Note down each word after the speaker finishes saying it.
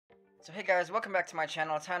So hey guys, welcome back to my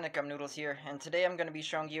channel. It's Noodles here, and today I'm going to be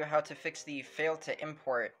showing you how to fix the fail to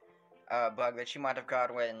import bug that you might have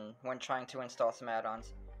got when trying to install some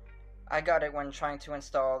add-ons. I got it when trying to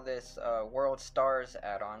install this World Stars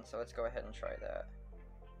add-on, so let's go ahead and try that.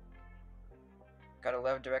 Got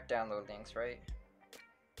 11 direct download links, right?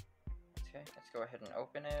 Okay, let's go ahead and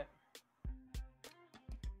open it.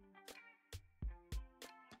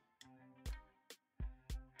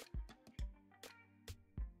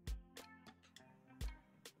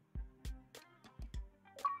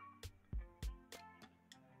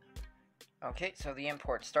 Okay, so the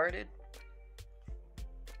import started.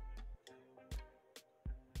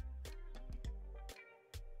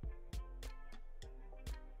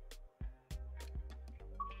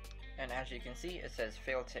 And as you can see, it says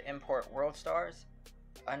failed to import World Stars.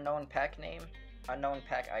 Unknown pack name, unknown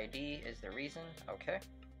pack ID is the reason. Okay.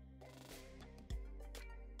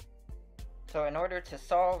 So in order to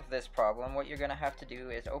solve this problem, what you're going to have to do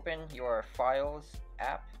is open your Files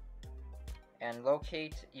app and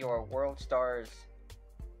locate your World Stars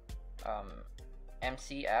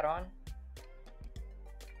MC add-on.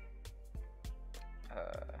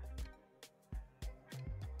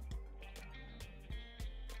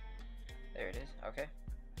 There it is, okay.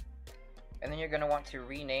 And then you're going to want to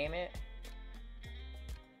rename it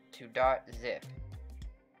to .zip.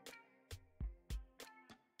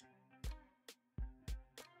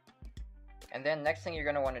 And then next thing you're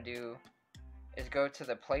going to want to do is go to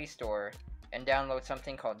the Play Store and download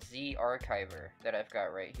something called Z Archiver that I've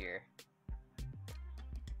got right here.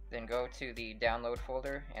 Then go to the download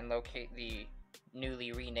folder and locate the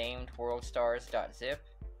newly renamed worldstars.zip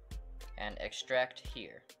and extract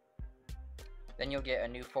here. Then you'll get a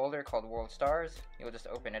new folder called World Stars. You'll just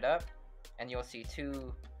open it up and you'll see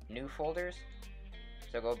two new folders.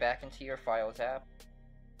 So go back into your Files app.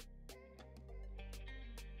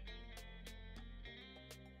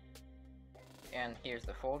 And here's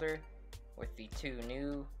the folder with the two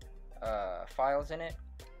new files in it.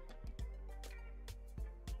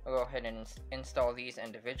 I'll go ahead and install these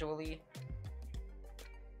individually.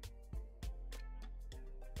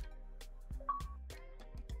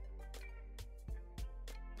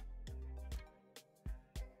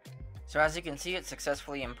 So as you can see, it's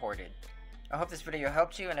successfully imported. I hope this video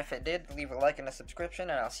helped you, and if it did, leave a like and a subscription,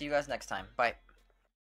 and I'll see you guys next time. Bye.